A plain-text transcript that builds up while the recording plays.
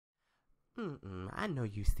I know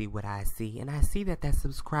you see what I see, and I see that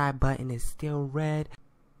subscribe button is still red.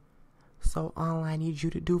 So all I need you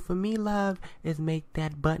to do for me, love, is make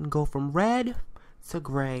that button go from red to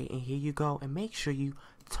gray. And here you go. And make sure you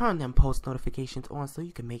turn them post notifications on so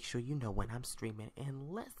you can make sure you know when I'm streaming. And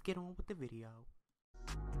let's get on with the video.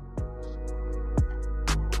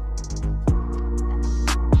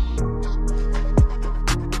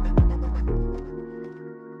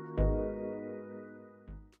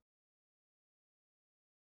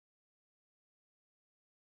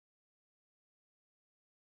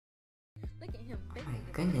 My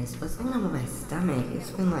goodness, what's going on with my stomach? It's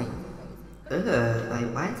been like, ugh,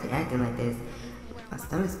 like why is it acting like this? My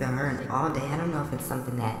stomach's been hurting all day. I don't know if it's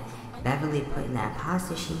something that Beverly put in that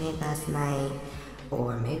pasta she made last night,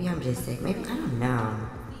 or maybe I'm just sick. Maybe, I don't know.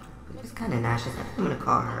 It's kind of nauseous. I think I'm gonna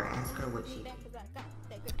call her, ask her what she.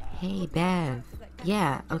 Hey, Bev.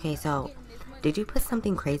 Yeah, okay, so did you put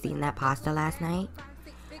something crazy in that pasta last night?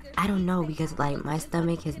 I don't know, because like my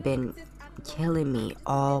stomach has been killing me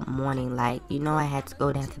all morning. Like, you know, I had to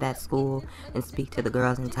go down to that school and speak to the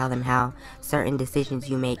girls and tell them how certain decisions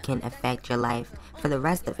you make can affect your life for the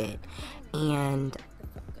rest of it. And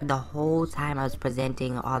the whole time I was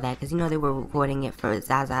presenting all that, because you know they were recording it for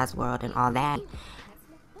Zaza's World and all that,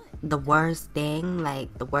 the worst thing,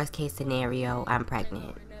 like the worst case scenario, I'm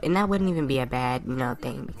pregnant. And that wouldn't even be a bad, you know,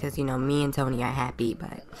 thing, because, you know, me and Tony are happy,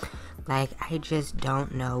 but like I just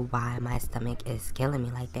don't know why my stomach is killing me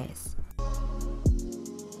like this.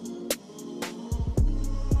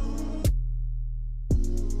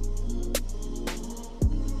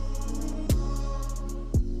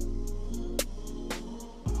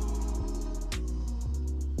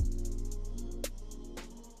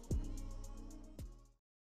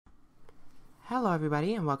 Hello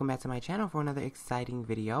everybody, and welcome back to my channel for another exciting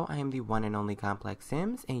video. I am the one and only Complex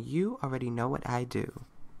Sims, and you already know what I do.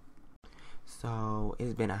 So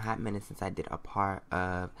it's been a hot minute since I did a part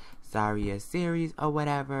of Zaria's series or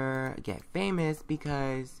whatever, Get Famous,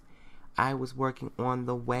 because I was working on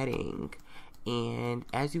the wedding. And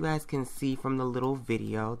as you guys can see from the little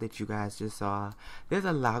video that you guys just saw, there's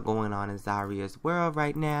a lot going on in Zaria's world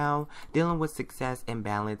right now, dealing with success and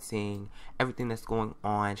balancing everything that's going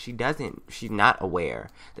on. She's not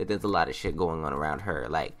aware that there's a lot of shit going on around her.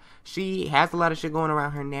 Like, she has a lot of shit going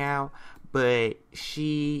around her now, but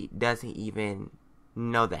she doesn't even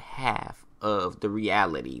know the half of the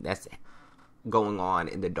reality that's going on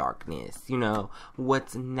in the darkness. You know,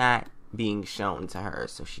 what's not being shown to her.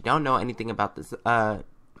 So she don't know anything about this I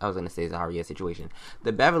was gonna say Zaria situation,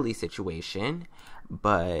 the Beverly situation,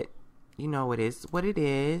 but you know, it is what it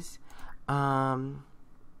is. They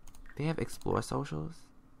have explore socials.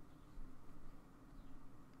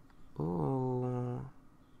 Ooh,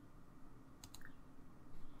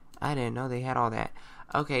 I didn't know they had all that.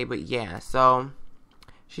 Okay, but yeah, so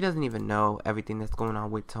she doesn't even know everything that's going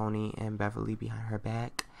on with Tony and Beverly behind her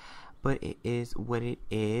back. But it is what it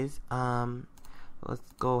is. Let's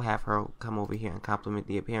go have her come over here and compliment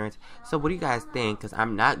the appearance. So what do you guys think? Because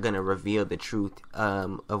I'm not going to reveal the truth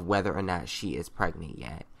of whether or not she is pregnant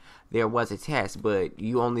yet. There was a test, but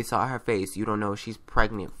you only saw her face. You don't know if she's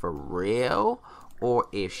pregnant for real or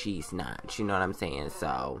if she's not. You know what I'm saying?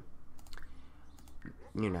 So,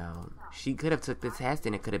 you know, she could have took the test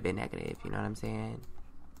and it could have been negative. You know what I'm saying?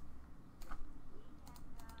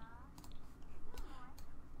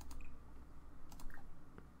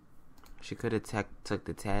 She could have took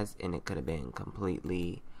the test and it could have been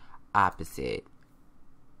completely opposite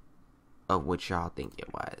of what y'all think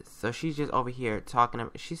it was. So she's just over here talking.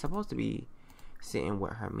 She's supposed to be sitting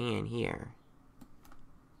with her man here,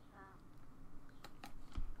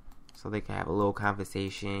 so they can have a little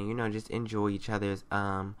conversation, you know, just enjoy each other's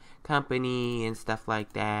company and stuff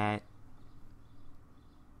like that.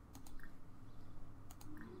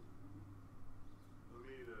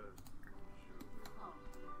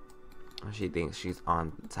 She thinks she's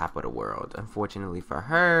on top of the world. Unfortunately for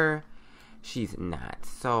her, she's not.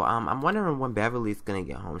 So I'm wondering when Beverly's gonna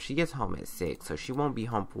get home. She gets home at 6, so she won't be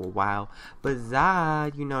home for a while. But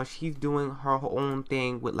Zad, you know, she's doing her own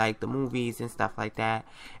thing with like the movies and stuff like that.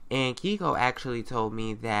 And Kiko actually told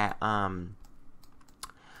me that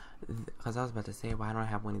because I was about to say, well, I don't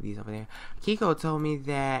have one of these over there. Kiko told me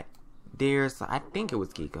that there's, I think it was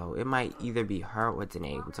Kiko. It might either be her or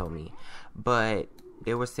Danae who told me, but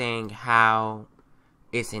they were saying how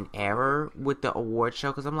it's an error with the award show.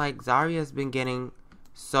 Because I'm like, Zaria's been getting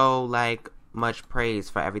so, like, much praise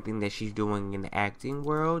for everything that she's doing in the acting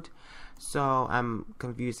world. So I'm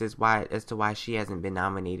confused as to why she hasn't been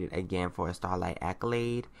nominated again for a Starlight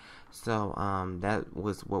accolade. So that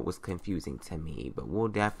was what was confusing to me. But we'll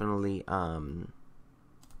definitely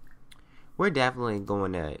we're definitely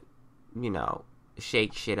going to, you know,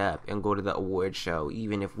 shake shit up and go to the award show,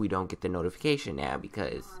 even if we don't get the notification now,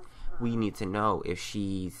 because we need to know if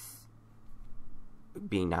she's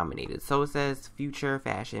being nominated. So it says Future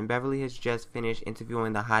Fashion. Beverly has just finished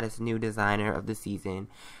interviewing the hottest new designer of the season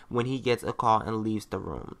when he gets a call and leaves the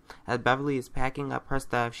room. As Beverly is packing up her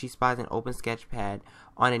stuff, she spots an open sketch pad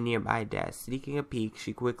on a nearby desk. Sneaking a peek,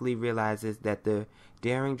 she quickly realizes that the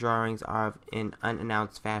daring drawings are of an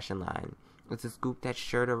unannounced fashion line. It's a scoop that's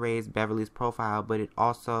sure to raise Beverly's profile, but it's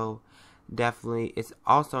also definitely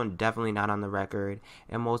not on the record,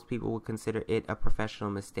 and most people would consider it a professional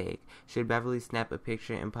mistake. Should Beverly snap a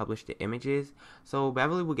picture and publish the images? So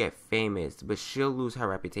Beverly will get famous, but she'll lose her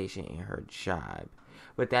reputation and her job.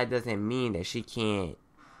 But that doesn't mean that she can't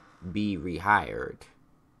be rehired.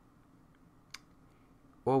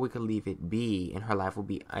 Or we could leave it be and her life will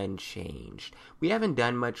be unchanged. We haven't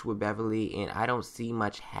done much with Beverly, and I don't see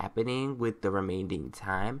much happening with the remaining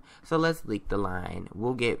time. So let's leak the line.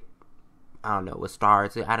 We'll get, I don't know, a star.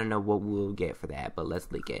 I don't know what we'll get for that, but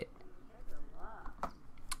let's leak it.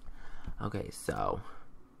 Okay, so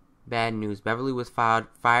bad news. Beverly was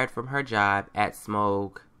fired from her job at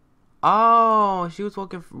Smoke. Oh, she was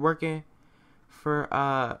working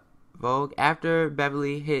for Vogue. After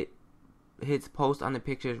Beverly hits post on the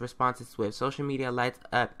pictures, response is swift. Social media lights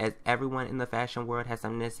up as everyone in the fashion world has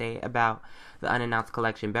something to say about the unannounced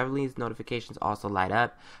collection. Beverly's notifications also light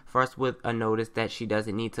up, first with a notice that she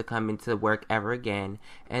doesn't need to come into work ever again,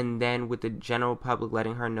 and then with the general public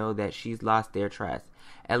letting her know that she's lost their trust.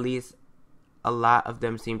 At least a lot of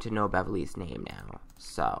them seem to know Beverly's name now.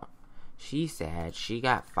 So she's sad she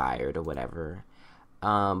got fired or whatever.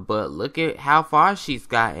 But look at how far she's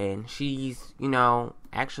gotten. She's, you know,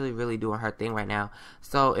 actually really doing her thing right now.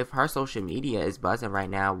 So if her social media is buzzing right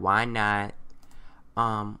now, why not,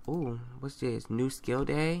 ooh, what's this? New skill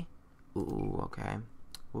day? Ooh, okay.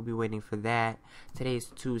 We'll be waiting for that.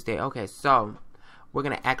 Today's Tuesday. Okay, so we're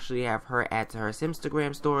going to actually have her add to her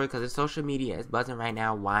Instagram story, because if social media is buzzing right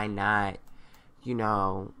now, why not, you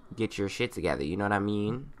know, get your shit together? You know what I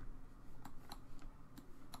mean?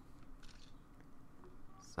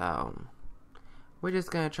 So we're just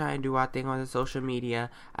going to try and do our thing on the social media.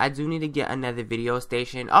 I do need to get another video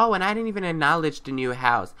station. Oh, and I didn't even acknowledge the new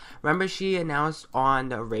house. Remember, she announced on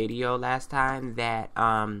the radio last time that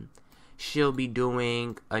she'll be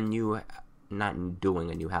doing a new, not doing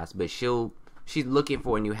a new house, but she's looking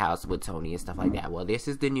for a new house with Tony and stuff like that. Well, this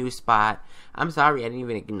is the new spot. I'm sorry I didn't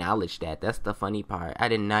even acknowledge that. That's the funny part. I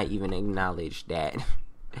did not even acknowledge that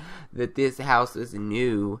that this house is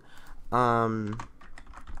new.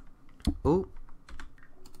 Ooh.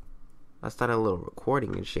 I started a little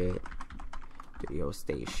recording and shit. Video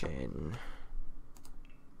station.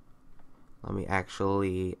 Let me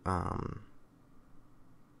actually,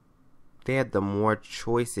 they had the more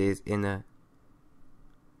choices in the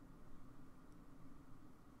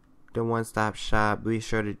one-stop shop. Be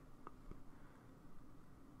sure to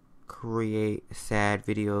create sad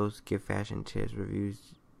videos, give fashion tips,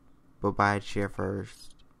 reviews, but buy a chair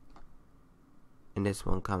first. And this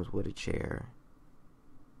one comes with a chair.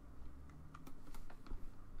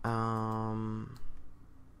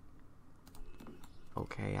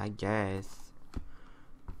 Okay, I guess.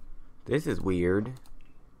 This is weird.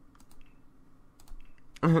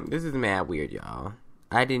 This is mad weird, y'all.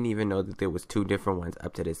 I didn't even know that there was two different ones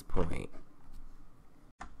up to this point.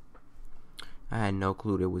 I had no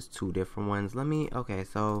clue there was two different ones. Okay,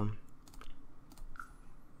 so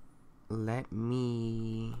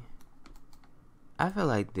I feel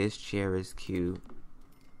like this chair is cute.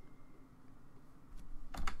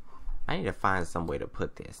 I need to find some way to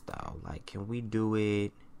put this though. Like, can we do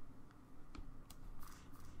it?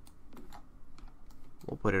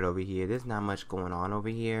 We'll put it over here. There's not much going on over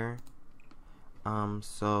here.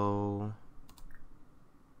 So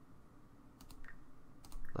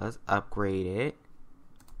let's upgrade it.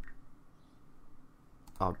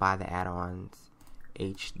 I'll buy the add-ons.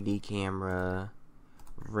 HD camera,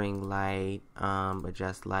 ring light,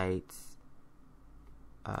 adjust lights,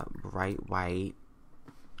 bright white.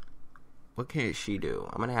 What can she do?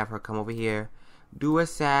 I'm gonna have her come over here, do a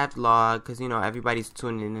sad vlog, because, you know, everybody's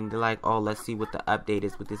tuning in and they're like, oh, let's see what the update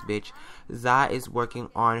is with this bitch. Za is working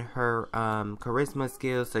on her charisma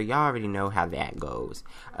skills, so y'all already know how that goes.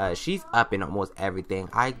 She's up in almost everything.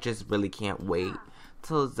 I just really can't wait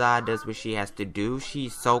till Za does what she has to do.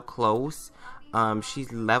 She's so close.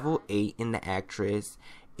 She's level 8 in the actress.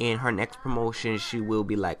 In her next promotion, she will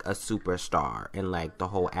be like a superstar in like the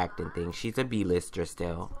whole acting thing. She's a B-lister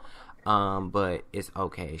still. But it's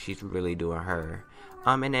okay. She's really doing her.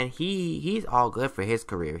 And then he's all good for his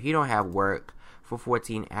career. He don't have work for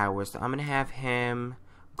 14 hours. So I'm gonna have him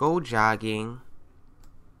go jogging.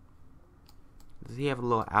 Does he have a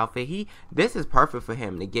little outfit? This is perfect for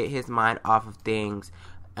him to get his mind off of things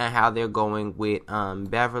and how they're going with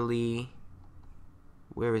Beverly.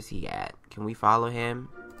 Where is he at? Can we follow him?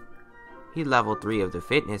 He's level 3 of the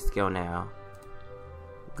fitness skill now.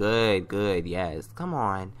 Good, good, yes. Come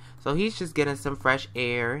on. So he's just getting some fresh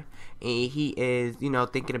air. And he is, you know,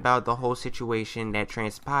 thinking about the whole situation that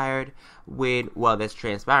transpired with, well, that's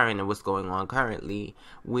transpiring and what's going on currently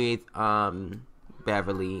with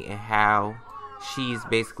Beverly and how she's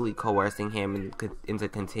basically coercing him into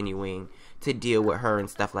continuing to deal with her and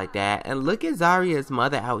stuff like that. And look at Zarya's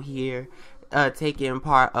mother out here taking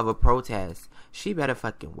part of a protest. She better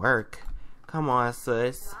fucking work. Come on,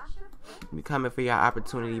 sis. Be coming for your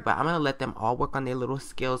opportunity, but I'm gonna let them all work on their little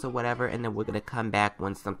skills or whatever, and then we're gonna come back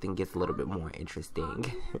when something gets a little bit more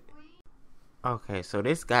interesting. Okay, so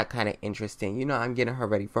this got kind of interesting. You know, I'm getting her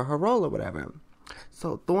ready for her role or whatever.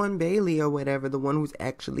 So Thorn Bailey or whatever, the one who's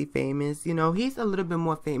actually famous, you know, he's a little bit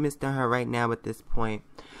more famous than her right now at this point.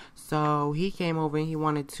 So he came over and he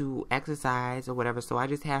wanted to exercise or whatever. So I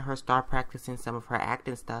just had her start practicing some of her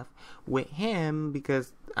acting stuff with him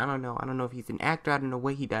because I don't know if he's an actor. I don't know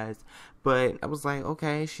what he does. But I was like,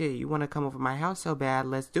 okay, shit, you want to come over to my house so bad?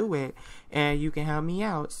 Let's do it. And you can help me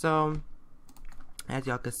out. So as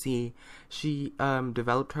y'all can see, she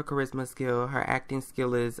developed her charisma skill. Her acting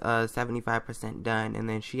skill is 75% done. And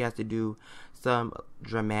then she has to do some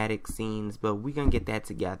dramatic scenes. But we're going to get that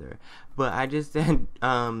together. But I just said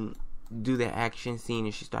do the action scene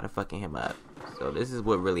and she started fucking him up. So this is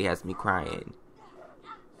what really has me crying.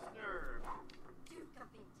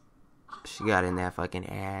 She got in that fucking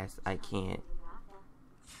ass. I can't.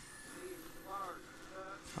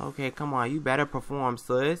 Okay, come on. You better perform,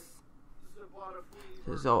 sis.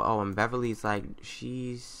 So, oh, and Beverly's like,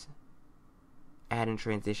 she's adding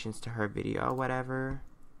transitions to her video or whatever.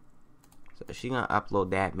 So she gonna upload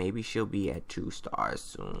that. Maybe she'll be at 2 stars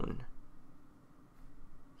soon.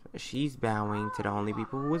 So she's bowing to the only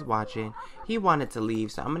people who was watching. He wanted to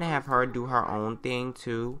leave, so I'm gonna have her do her own thing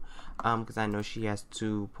too. Because I know she has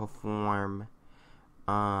to perform.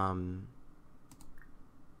 How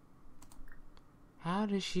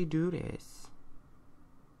does she do this?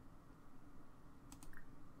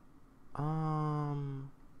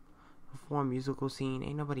 Perform musical scene.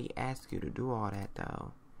 Ain't nobody asked you to do all that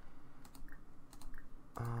though.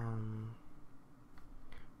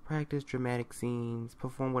 Practice dramatic scenes.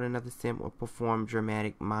 Perform with another sim or perform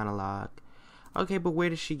dramatic monologue. Okay, but where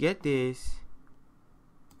does she get this?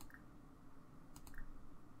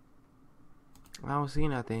 I don't see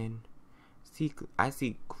nothing. I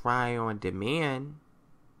see cry on demand.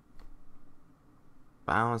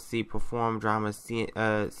 But I don't see perform drama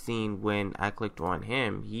scene when I clicked on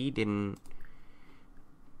him. He didn't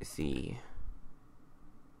see.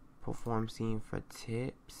 Perform scene for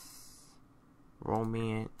tips.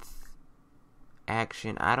 Romance.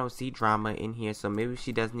 Action. I don't see drama in here. So maybe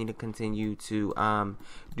she does need to continue to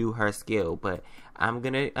do her skill. But I'm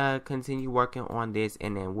going to continue working on this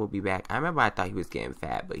and then we'll be back. I remember I thought he was getting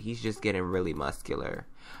fat. But he's just getting really muscular.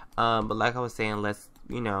 But like I was saying, let's,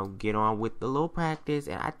 you know, get on with the little practice.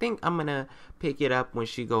 And I think I'm going to pick it up when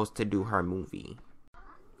she goes to do her movie.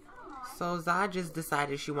 So Zah just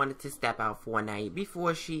decided she wanted to step out for a night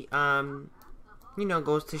before she, you know,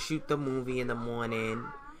 goes to shoot the movie in the morning.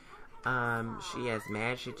 She has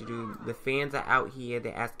mad shit to do. The fans are out here.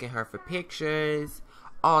 They're asking her for pictures.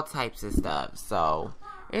 All types of stuff. So,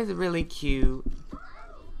 it's really cute.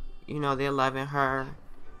 You know, they're loving her.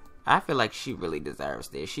 I feel like she really deserves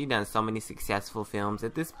this. She done so many successful films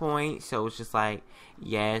at this point. So it's just like,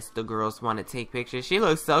 yes, the girls want to take pictures. She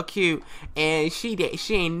looks so cute. And she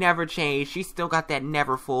ain't never changed. She still got that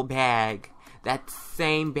never full bag. That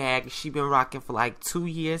same bag she been rocking for like 2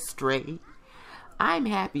 years straight. I'm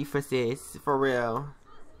happy for sis. For real.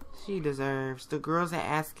 She deserves. The girls are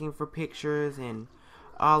asking for pictures and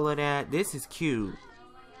all of that. This is cute.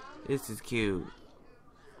 This is cute.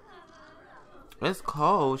 It's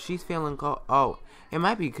cold. She's feeling cold. Oh, it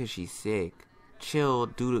might be because she's sick.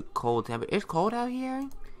 Chilled due to cold temperature. It's cold out here?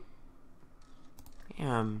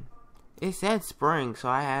 Damn. It said spring, so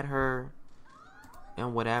I had her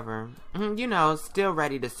and whatever. You know, still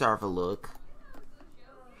ready to serve a look.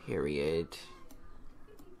 Period.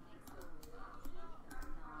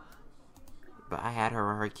 But I had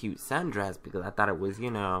her in her cute sundress because I thought it was, you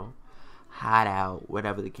know, hot out.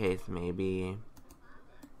 Whatever the case may be.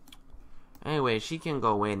 Anyway, she can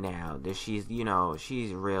go in now that she's, you know,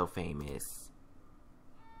 she's real famous.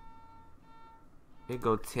 Here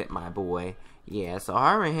go Tip, my boy. Yeah, so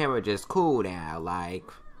her and him are just cool now. Like,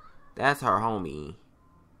 That's her homie.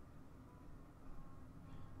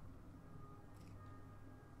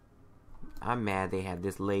 I'm mad they had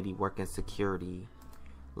this lady working security.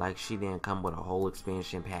 Like she didn't come with a whole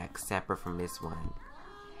expansion pack separate from this one.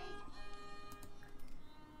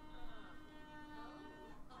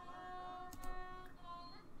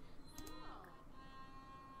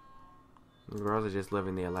 The girls are just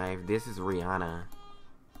living their life. This is Rihanna.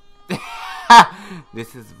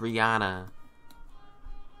 This is Rihanna.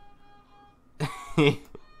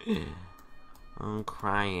 I'm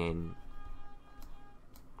crying.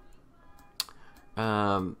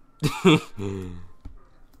 So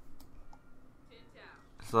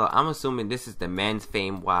I'm assuming this is the men's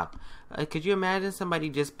fame WAP. Could you imagine somebody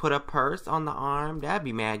just put a purse on the arm? That'd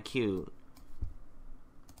be mad cute.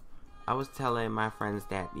 I was telling my friends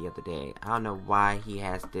that the other day. I don't know why he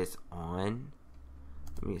has this on.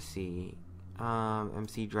 Let me see.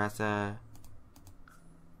 MC Dresser.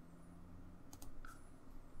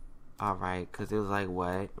 Alright, because it was like,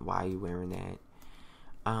 what? Why are you wearing that?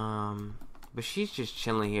 But she's just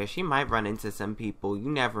chilling here. She might run into some people. You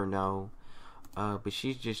never know. But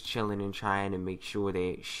she's just chilling and trying to make sure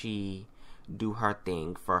that she do her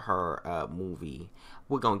thing for her movie.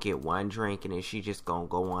 We're gonna get one drink and then she just gonna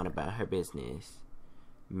go on about her business.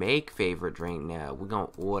 Make favorite drink now. We're gonna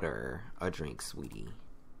order a drink, sweetie.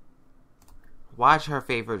 Watch her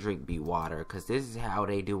favorite drink be water, because this is how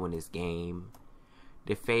they do in this game.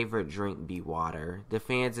 The favorite drink be water. The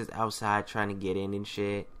fans is outside trying to get in and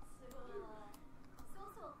shit.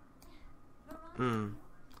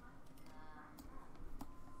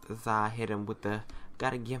 I hit him with the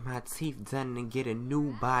gotta get my teeth done and get a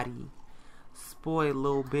new body. Spoiled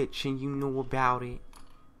little bitch and you knew about it.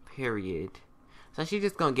 Period. So she's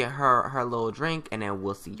just gonna get her little drink and then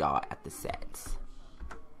we'll see y'all at the sets.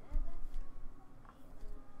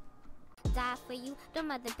 Die for you. Them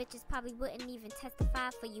other bitches probably wouldn't even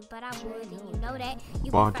testify for you, but I would, and you know that.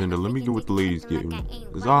 Bartender, let me get what the ladies getting.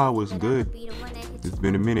 Cause I was good. It's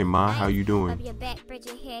been a minute, Ma. How you doing?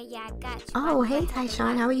 Oh, hey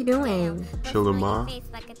Tyshawn, how are you doing? Chillin', Ma.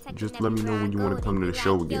 Just let me know when you want to come to the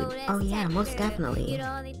show again. Oh yeah, most definitely.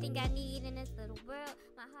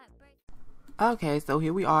 Okay, so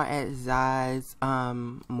here we are at Zai's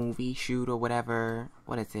movie shoot or whatever.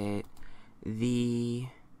 What is it? The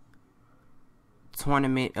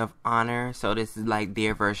Tournament of Honor. So this is like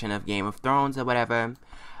their version of Game of Thrones or whatever.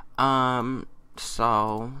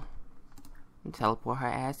 So teleport her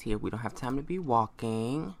ass here. We don't have time to be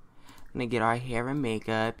walking. Gonna get our hair and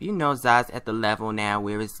makeup. You know Zai's at the level now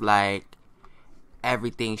where it's like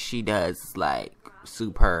everything she does is like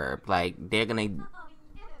superb. Like they're gonna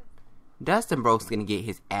Dustin Broke's gonna get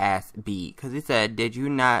his ass beat because he said, did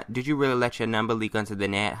you really let your number leak onto the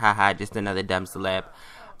net? Haha, just another dumb celeb.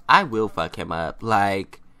 I will fuck him up.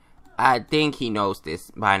 Like, I think he knows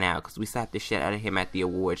this by now because we slapped the shit out of him at the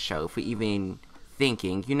awards show for even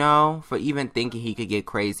thinking, you know? For even thinking he could get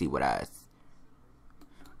crazy with us.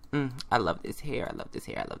 I love this hair. I love this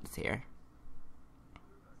hair. I love this hair.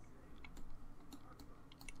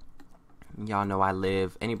 Y'all know I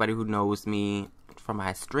live. Anybody who knows me from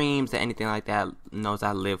my streams or anything like that knows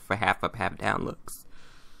I live for half up, half down looks.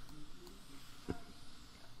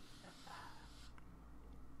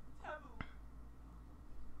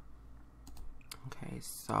 Okay,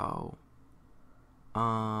 so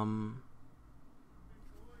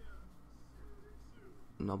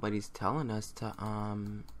nobody's telling us to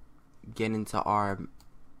get into our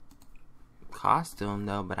costume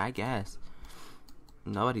though, but I guess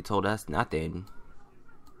nobody told us nothing.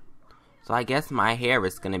 So I guess my hair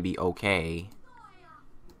is gonna be okay.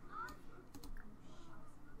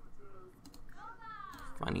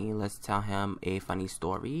 Funny, let's tell him a funny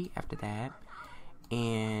story after that.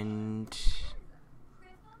 And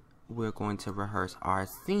we're going to rehearse our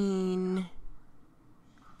scene.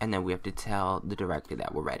 And then we have to tell the director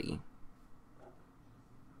that we're ready.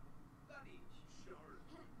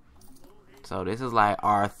 So this is like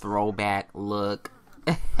our throwback look.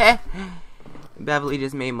 Beverly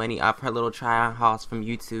just made money off her little try-on hauls from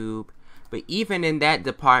YouTube. But even in that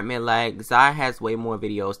department, like, Zai has way more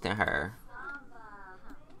videos than her.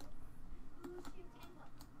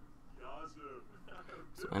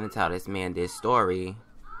 So I'm gonna tell this man this story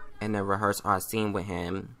and then rehearse our scene with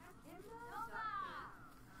him.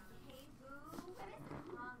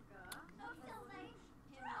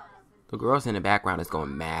 The girls in the background is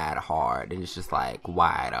going mad hard and it's just like,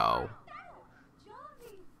 why though?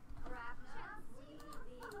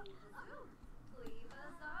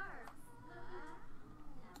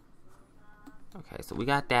 Okay, so we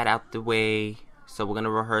got that out the way. So we're gonna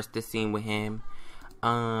rehearse this scene with him.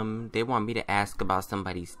 They want me to ask about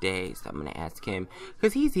somebody's day, so I'm gonna ask him.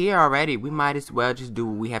 Because he's here already. We might as well just do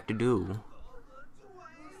what we have to do.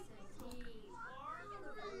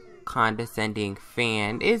 Condescending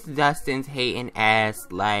fan. It's Dustin's hating ass,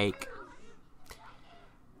 like...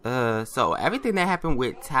 So everything that happened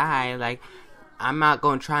with Ty, like... I'm not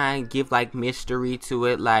gonna try and give, like, mystery to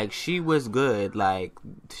it. Like, she was good. Like,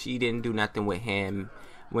 she didn't do nothing with him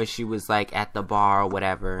when she was, like, at the bar or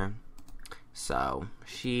whatever. So,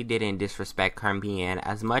 she didn't disrespect Caribbean.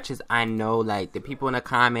 As much as I know, like, the people in the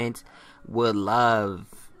comments would love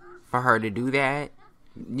for her to do that.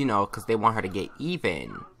 You know, because they want her to get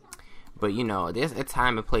even. But, you know, there's a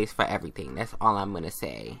time and place for everything. That's all I'm gonna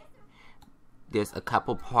say. There's a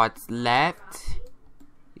couple parts left.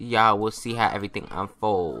 Y'all will see how everything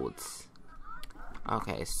unfolds.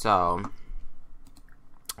 Okay, so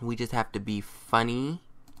we just have to be funny.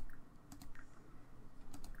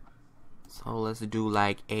 So let's do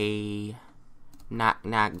like a knock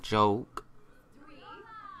knock joke.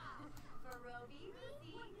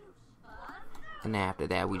 And after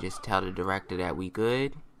that we just tell the director that we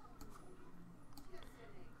good.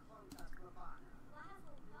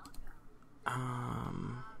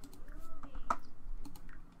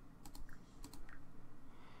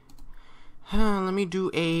 Let me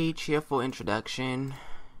do a cheerful introduction.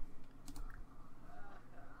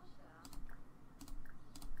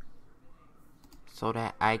 So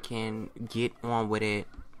that I can get on with it.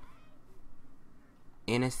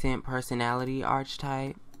 Innocent personality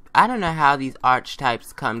archetype. I don't know how these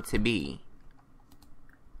archetypes come to be.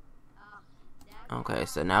 Okay,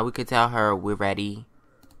 so now we could tell her we're ready.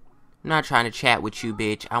 I'm not trying to chat with you,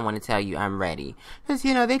 bitch. I want to tell you I'm ready. Because,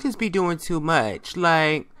 you know, they just be doing too much.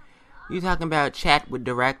 Like... You talking about chat with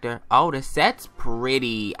director? Oh, the set's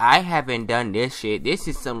pretty. I haven't done this shit. This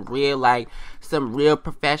is some real, like, some real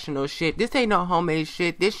professional shit. This ain't no homemade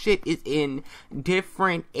shit. This shit is in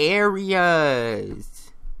different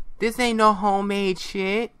areas. This ain't no homemade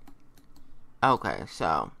shit. Okay,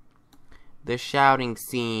 so the shouting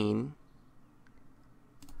scene.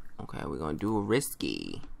 Okay, we're gonna do a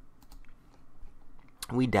risky.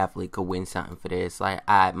 We definitely could win something for this. Like,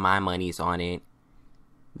 my money's on it.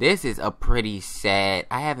 This is a pretty set.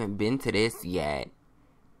 I haven't been to this yet.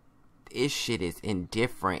 This shit is in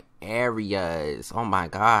different areas. Oh my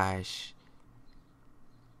gosh.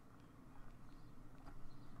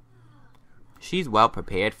 She's well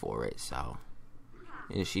prepared for it, so.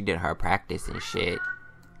 And she did her practice and shit.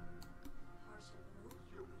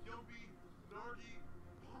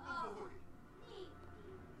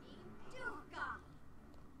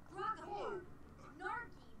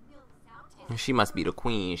 She must be the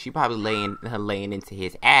queen. She probably laying into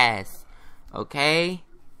his ass. Okay?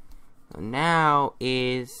 So now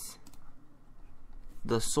is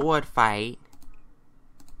the sword fight.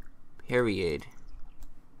 Period.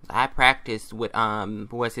 I practiced with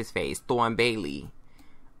what's his face? Thorn Bailey.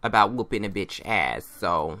 About whooping a bitch ass.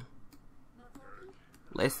 So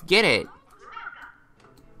let's get it.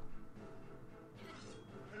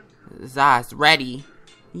 Zaz ready.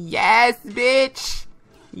 Yes, bitch.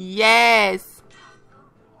 Yes.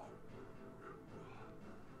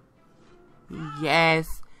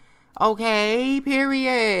 Yes. Okay,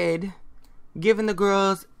 period. Giving the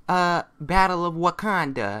girls a battle of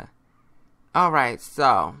Wakanda. Alright,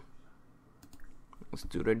 so let's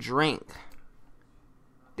do the drink.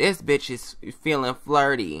 This bitch is feeling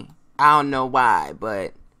flirty. I don't know why,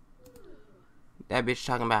 but that bitch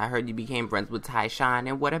talking about I heard you became friends with Tyshawn,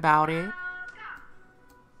 and what about it?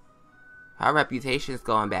 Her reputation's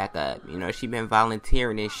going back up. You know, she been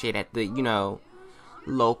volunteering and shit at the, you know,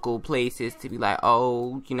 local places to be like,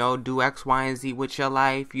 oh, you know, do X, Y, and Z with your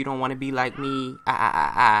life. You don't want to be like me.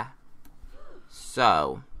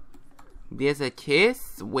 So, there's a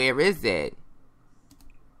kiss. Where is it?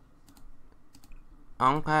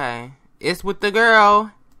 Okay. It's with the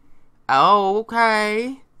girl. Oh,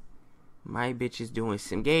 okay. My bitch is doing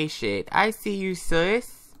some gay shit. I see you,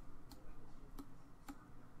 sis.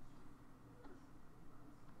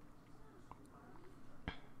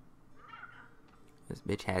 This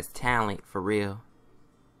bitch has talent, for real.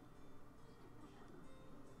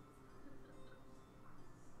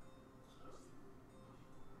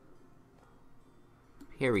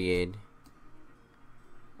 Period.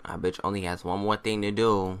 My bitch only has one more thing to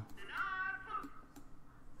do.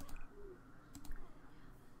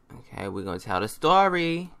 Okay, we're gonna tell the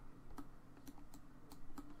story.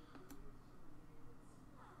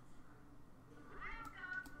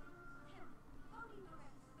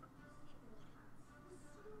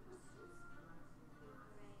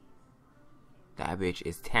 That bitch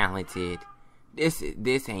is talented.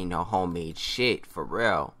 This ain't no homemade shit, for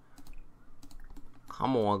real.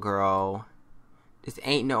 Come on, girl. This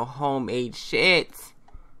ain't no homemade shit.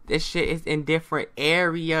 This shit is in different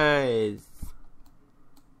areas.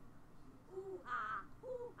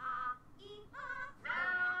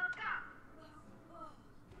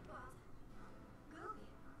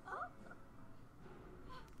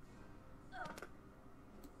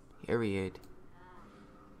 Period.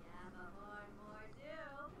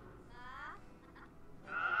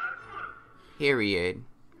 Period.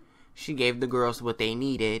 She gave the girls what they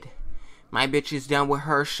needed. My bitch is done with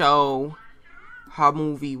her show, her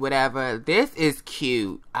movie, whatever. This is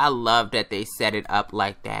cute. I love that they set it up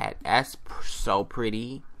like that. That's so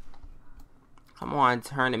pretty. Come on,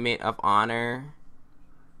 Tournament of Honor.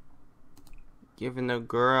 Giving the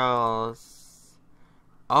girls.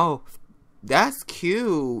 Oh, that's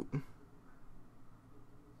cute.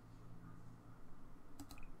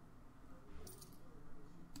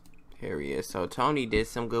 Period. So Tony did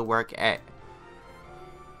some good work at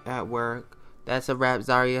work. That's a wrap.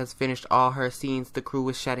 Zaria has finished all her scenes. The crew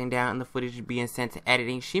is shutting down and the footage is being sent to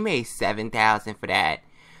editing. She made $7,000 for that.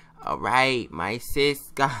 Alright, my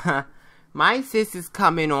sis is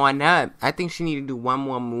coming on up. I think she need to do one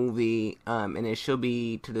more movie. And then she'll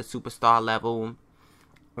be to the superstar level.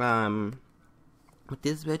 But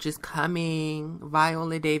this bitch is coming.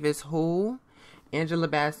 Viola Davis, who? Angela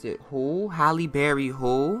Bassett, who? Halle Berry,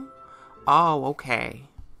 who? Oh, okay.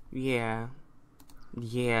 Yeah.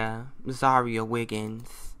 Zaria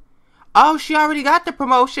Wiggins. Oh, she already got the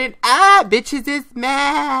promotion. Ah, bitches is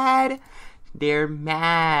mad. They're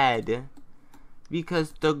mad.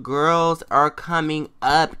 Because the girls are coming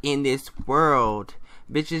up in this world.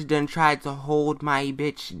 Bitches done tried to hold my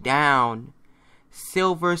bitch down.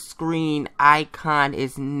 Silver screen icon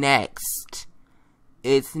is next.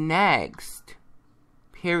 It's next.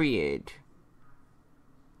 Period.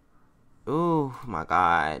 Oh my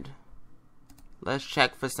god. Let's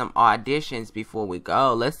check for some auditions before we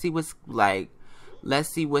go. Let's see what's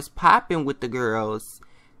popping with the girls.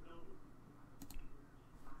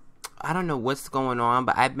 I don't know what's going on,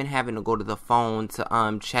 but I've been having to go to the phone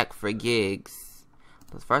to check for gigs.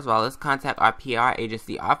 First of all, let's contact our PR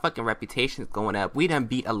agency. Our fucking reputation is going up. We done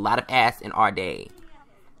beat a lot of ass in our day.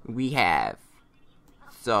 We have.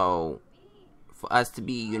 So for us to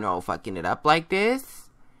be, fucking it up like this,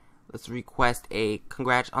 let's request a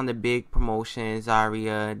congrats on the big promotion,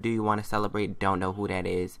 Zaria. Do you want to celebrate? Don't know who that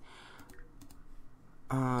is.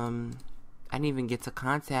 I didn't even get to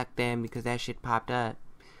contact them because that shit popped up.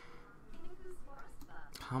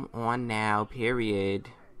 Come on now, period.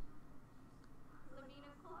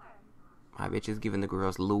 My bitch is giving the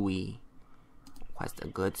girls Louis. Quite a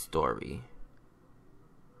good story.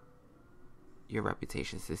 Your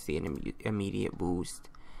reputation to see an immediate boost.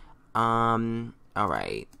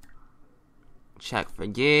 Alright. Check for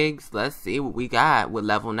gigs. Let's see what we got with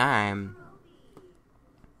level 9.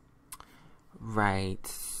 Right.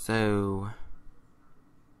 So,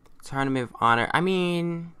 Tournament of Honor. I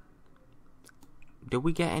mean, did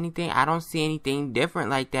we get anything? I don't see anything different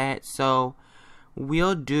like that. So,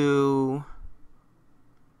 we'll do...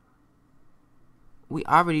 We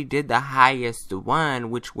already did the highest one,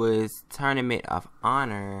 which was Tournament of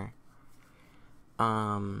Honor.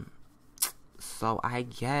 So I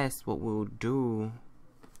guess what we'll do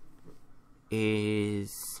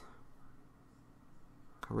is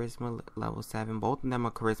Charisma level 7. Both of them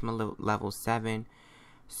are Charisma level 7.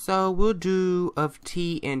 So we'll do of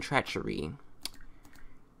Tea and Treachery.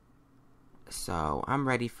 So I'm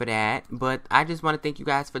ready for that. But I just want to thank you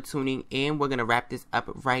guys for tuning in. We're going to wrap this up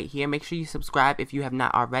right here. Make sure you subscribe if you have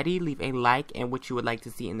not already. Leave a like and what you would like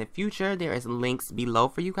to see in the future. There is links below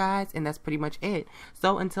for you guys. And that's pretty much it.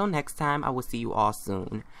 So until next time, I will see you all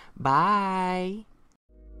soon. Bye.